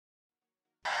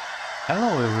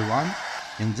Hello everyone!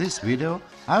 In this video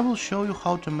I will show you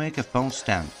how to make a phone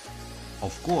stand.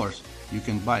 Of course, you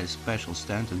can buy a special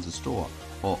stand in the store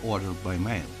or order by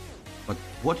mail. But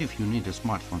what if you need a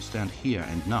smartphone stand here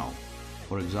and now?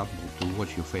 For example, to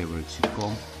watch your favorite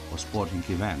sitcom or sporting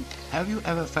event. Have you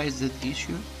ever faced that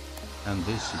issue? And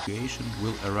this situation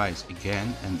will arise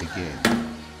again and again.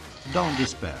 Don't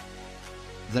despair.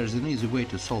 There's an easy way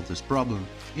to solve this problem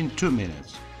in 2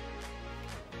 minutes.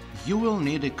 You will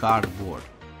need a cardboard.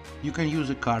 You can use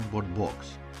a cardboard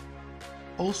box.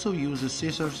 Also use a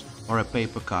scissors or a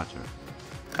paper cutter.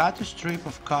 Cut a strip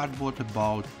of cardboard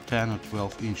about 10 or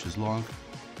 12 inches long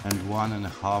and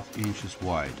 1.5 inches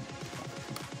wide.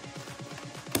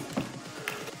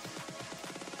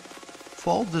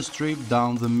 Fold the strip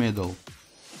down the middle.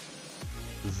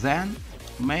 Then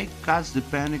make cuts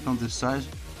depending on the size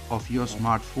of your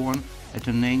smartphone at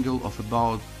an angle of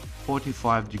about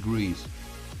 45 degrees.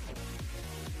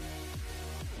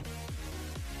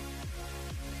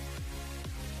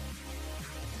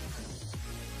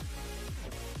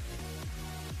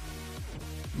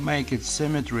 Make it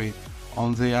symmetry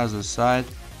on the other side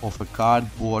of a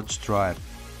cardboard stripe.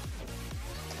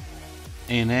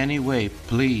 In any way,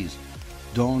 please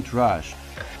don't rush.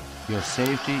 Your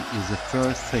safety is the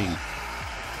first thing.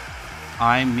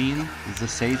 I mean the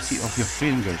safety of your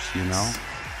fingers, you know.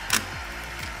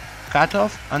 Cut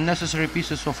off unnecessary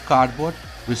pieces of cardboard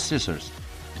with scissors.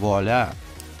 Voila!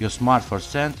 Your smartphone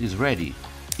stand is ready.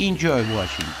 Enjoy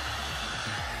watching!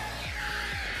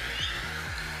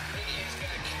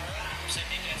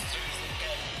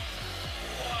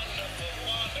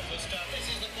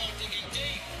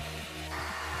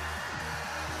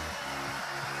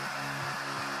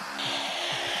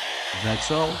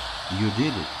 That's all, you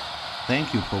did it.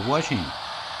 Thank you for watching.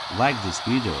 Like this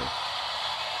video,